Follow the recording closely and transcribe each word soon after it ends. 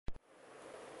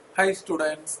Hi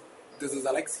students, this is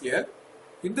Alex here.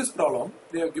 In this problem,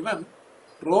 they have given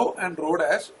rho and rho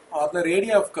dash are the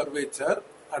radii of curvature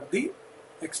at the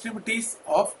extremities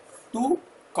of two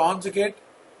conjugate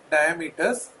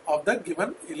diameters of the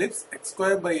given ellipse x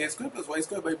square by a square plus y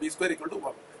square by b square equal to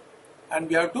 1. And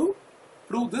we have to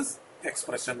prove this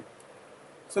expression.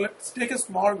 So let's take a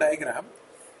small diagram.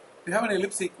 We have an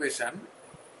ellipse equation.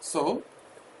 So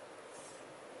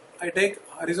I take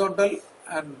horizontal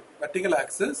and vertical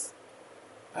axis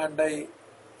and I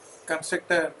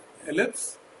construct an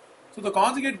ellipse. So the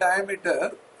conjugate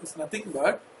diameter is nothing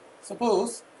but,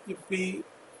 suppose if we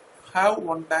have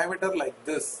one diameter like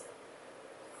this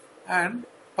and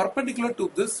perpendicular to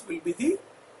this will be the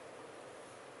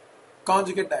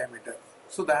conjugate diameter.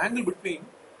 So the angle between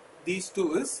these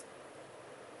two is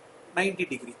 90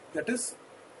 degree, that is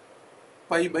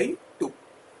pi by 2.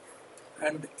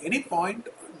 And any point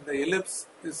in the ellipse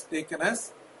is taken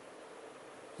as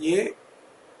a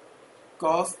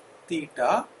cos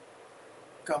theta,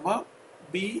 comma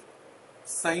b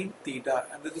sin theta,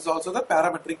 and this is also the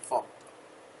parametric form.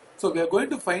 So we are going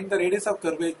to find the radius of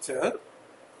curvature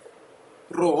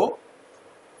rho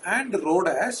and rho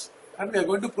dash, and we are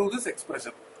going to prove this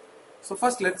expression. So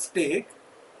first let's take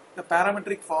the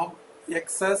parametric form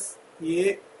x as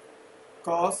a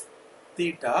cos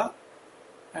theta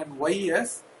and y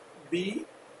as b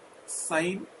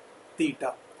sin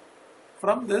theta.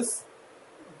 From this,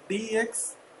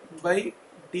 dx by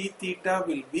d theta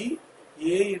will be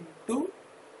a into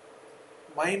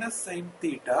minus sin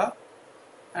theta,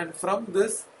 and from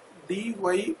this dy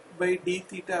by d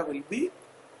theta will be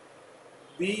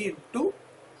b into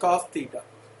cos theta.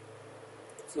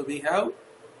 So we have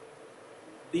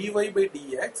dy by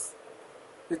dx,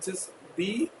 which is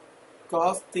b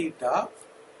cos theta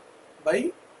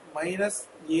by minus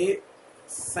a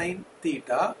sin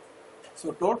theta.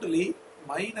 So totally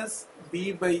minus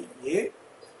b by a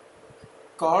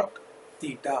cot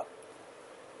theta.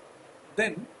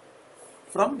 Then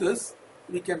from this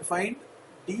we can find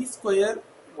d square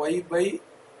y by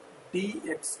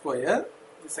dx square,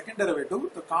 the second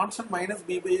derivative. The constant minus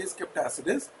b by a is kept as it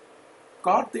is.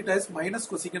 Cot theta is minus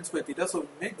cosecant square theta, so we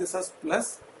make this as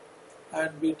plus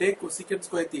and we take cosecant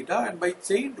square theta, and by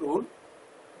chain rule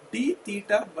d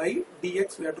theta by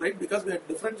dx we have to write because we are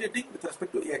differentiating with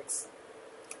respect to x.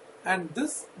 And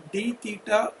this d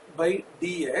theta by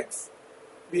dx,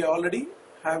 we already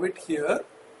have it here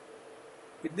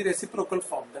in the reciprocal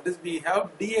form, that is we have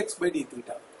dx by d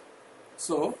theta.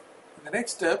 So in the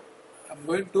next step I am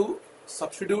going to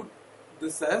substitute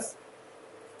this as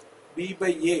b by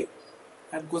a,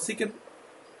 and cosecant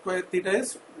square theta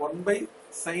is 1 by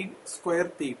sin square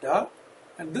theta,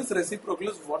 and this reciprocal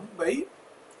is 1 by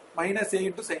minus a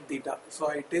into sin theta. So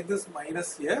I take this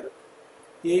minus here,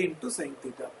 a into sin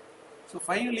theta. So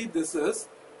finally this is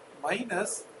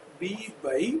minus b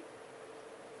by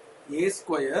a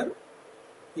square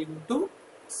into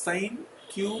sin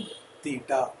cube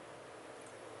theta.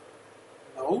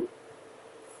 Now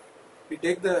we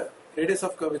take the radius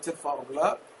of curvature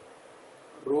formula,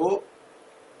 rho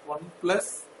 1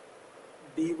 plus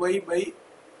dy by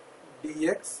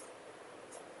dx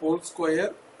whole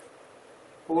square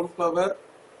whole power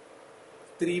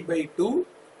 3 by 2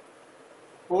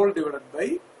 whole divided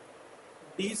by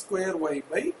d square y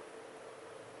by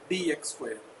dx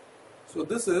square. So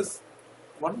this is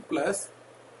 1 plus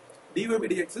dy by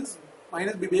dx is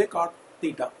minus b by a cot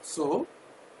theta. So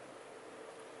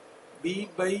b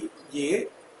by a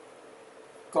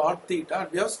cot theta,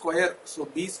 and we have square, so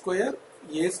b square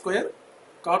a square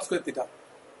cot square theta,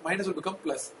 minus will become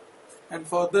plus, and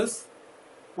for this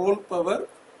whole power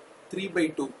 3 by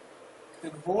 2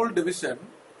 and whole division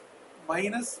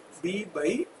minus b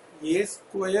by a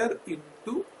square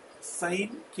into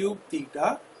sin cube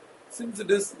theta. Since it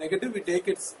is negative, we take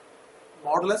its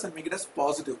modulus and make it as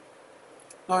positive.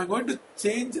 Now I am going to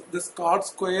change this cot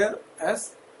square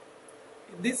as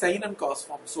in the sin and cos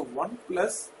form. So 1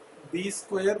 plus b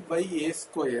square by a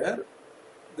square,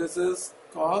 this is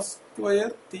cos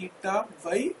square theta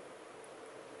by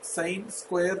sin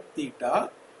square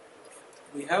theta.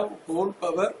 We have whole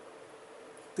power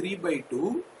 3 by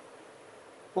 2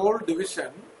 whole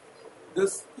division.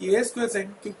 This a square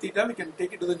sin cube theta we can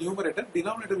take it to the numerator.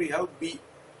 Denominator we have b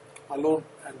alone,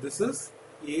 and this is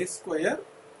a square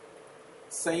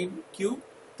sin cube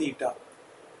theta.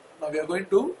 Now we are going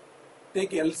to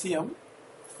take LCM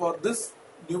for this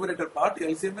numerator part.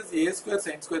 LCM is a square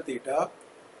sin square theta.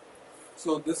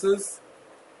 So this is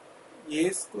a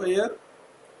square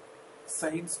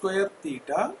sin square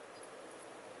theta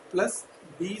plus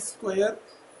b square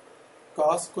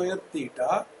cos square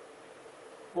theta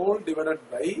whole divided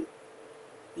by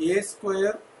a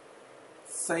square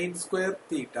sine square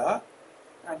theta,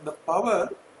 and the power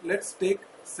let's take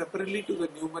separately to the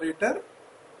numerator,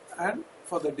 and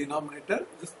for the denominator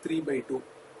this 3 by 2.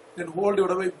 Then whole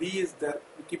divided by b is there,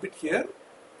 we keep it here,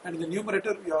 and in the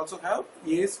numerator we also have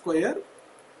a square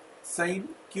sine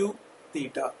cube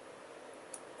theta.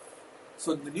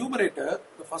 So in the numerator,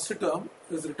 the first term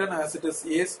is written as it is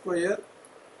a square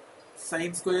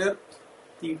sine square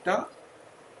theta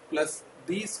plus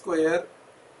b square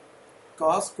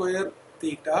cos square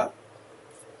theta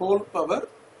whole power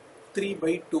 3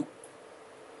 by 2.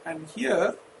 And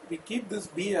here we keep this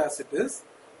b as it is,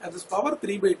 and this power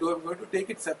 3 by 2 I am going to take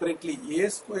it separately, a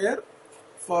square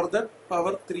for that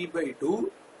power 3 by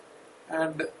 2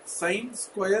 and sine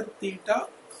square theta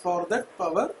for that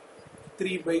power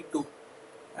 3 by 2,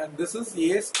 and this is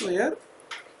a square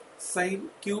sine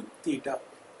cube theta.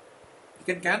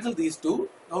 You can cancel these two.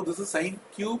 Now this is sine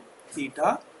cube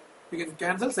theta. We can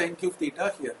cancel sine cube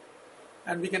theta here,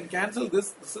 and we can cancel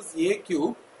this. This is a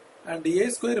cube, and a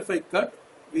square if I cut,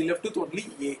 we left with only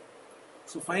a.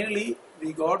 So finally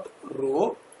we got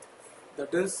rho,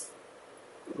 that is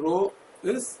rho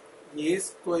is a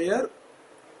square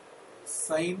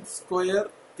sine square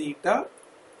theta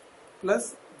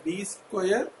plus b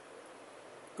square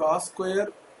cos square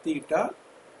theta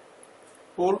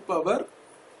whole power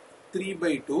 3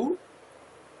 by 2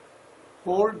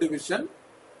 whole division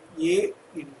a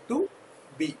into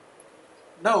b.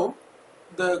 Now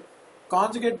the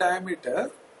conjugate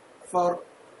diameter for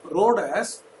rho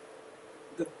dash,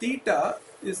 the theta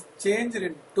is changed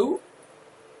into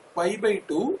pi by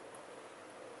 2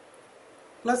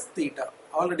 plus theta.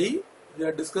 Already we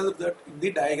have discussed that in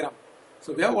the diagram.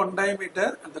 So we have one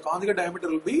diameter and the conjugate diameter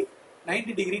will be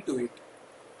 90 degree to it.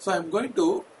 So I am going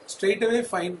to straight away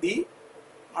find the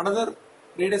another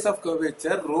radius of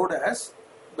curvature rho dash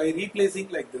by replacing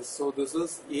like this. So this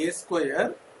is a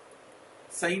square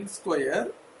sine square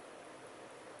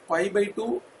pi by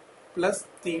 2 plus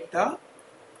theta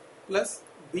plus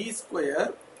b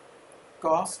square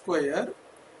cos square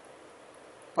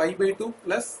pi by 2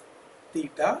 plus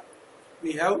theta.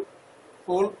 We have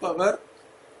whole power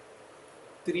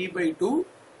 3 by 2,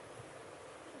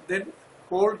 then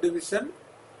whole division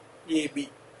AB.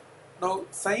 Now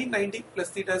sin 90 plus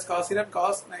theta is cos theta and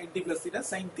cos 90 plus theta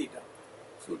sin theta.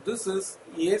 So this is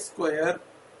a square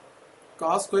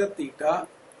cos square theta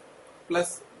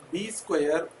plus b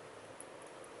square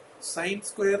sin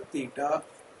square theta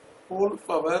whole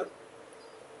power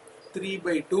 3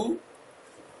 by 2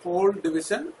 whole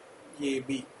division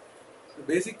AB. The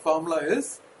basic formula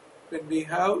is when we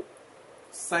have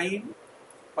sin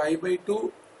pi by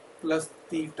 2 plus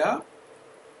theta,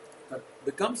 that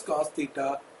becomes cos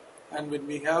theta, and when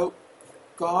we have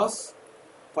cos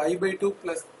pi by 2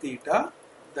 plus theta,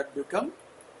 that become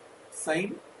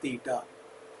sin theta.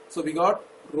 So we got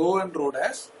rho and rho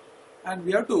dash, and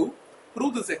we have to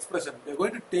prove this expression. We are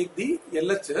going to take the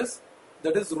LHS,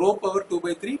 that is rho power 2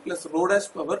 by 3 plus rho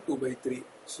dash power 2 by 3.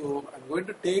 So I am going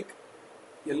to take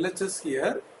LHS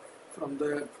here from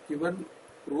the given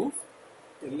proof.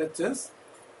 LHS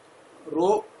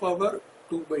rho power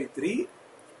 2 by 3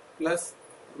 plus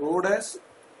rho dash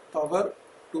power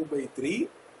 2 by 3,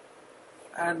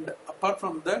 and apart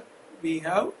from that we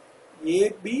have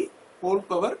AB whole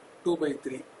power 2 by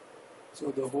 3.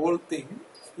 So the whole thing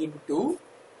into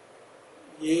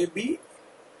AB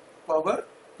power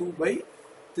 2 by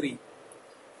 3,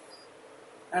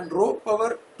 and rho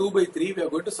power 2 by 3 we are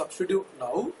going to substitute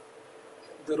now.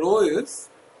 The rho is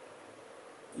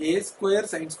a square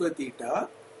sin square theta,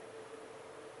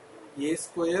 a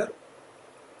square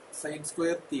sin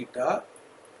square theta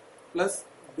plus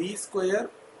b square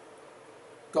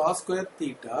cos square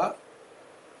theta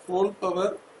whole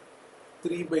power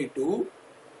 3 by 2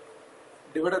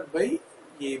 divided by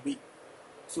AB.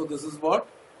 So this is what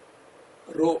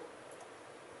rho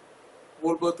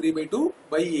whole power 3 by 2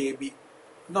 by AB.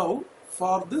 Now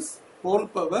for this whole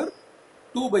power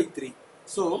 2 by 3,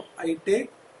 so I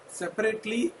take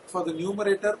separately for the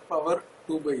numerator power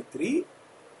 2 by 3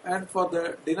 and for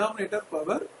the denominator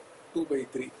power 2 by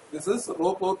 3. This is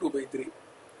rho power 2 by 3.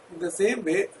 In the same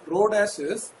way, rho dash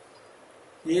is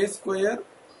a square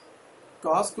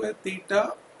cos square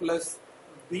theta plus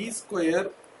b square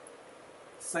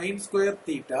sin square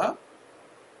theta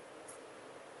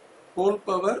whole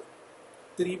power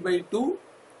 3 by 2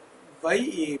 by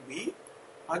AB.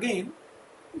 Again,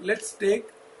 let's take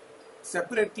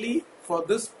separately for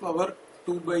this power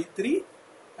 2 by 3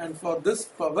 and for this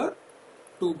power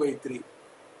 2 by 3.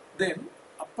 Then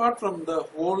apart from the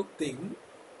whole thing,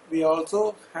 we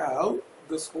also have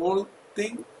this whole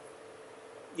thing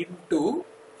into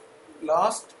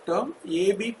last term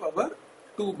AB power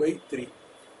 2 by 3.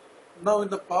 Now in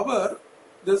the power,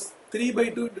 this 3 by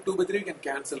 2 into 2 by 3 we can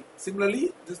cancel.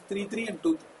 Similarly, this 3 and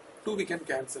 2 we can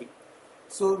cancel.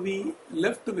 So we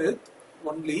left with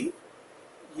only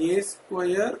a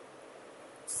square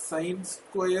sine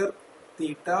square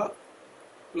theta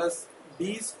plus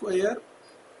b square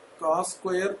cos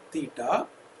square theta,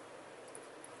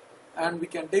 and we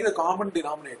can take the common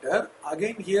denominator.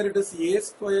 Again here it is a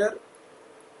square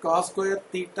cos square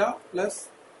theta plus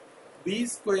b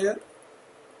square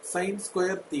sine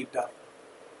square theta,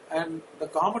 and the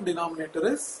common denominator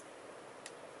is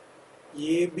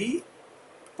AB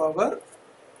power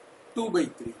 2 by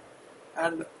 3,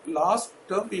 and last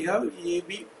term we have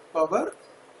AB power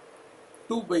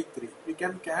 2 by 3. We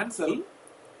can cancel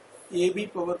AB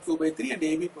power 2 by 3 and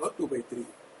AB power 2 by 3.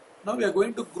 Now we are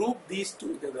going to group these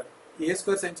two together. A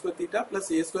square sin square theta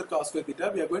plus A square cos square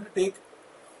theta. We are going to take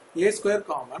A square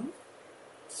common.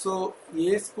 So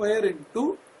A square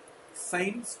into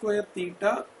sin square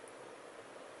theta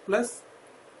plus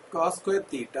cos square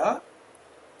theta.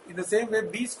 In the same way,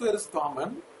 B square is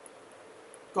common.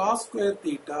 Cos square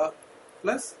theta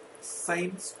plus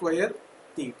sin square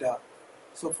theta.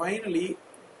 So finally,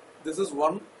 this is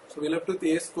 1. So we left with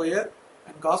A square,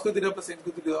 and cos square theta plus sin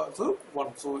square theta is also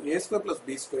 1. So A square plus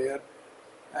B square,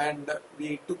 and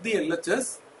we took the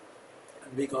LHS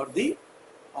and we got the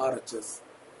RHS.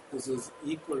 This is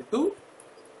equal to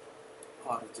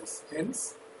RHS,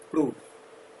 hence proved.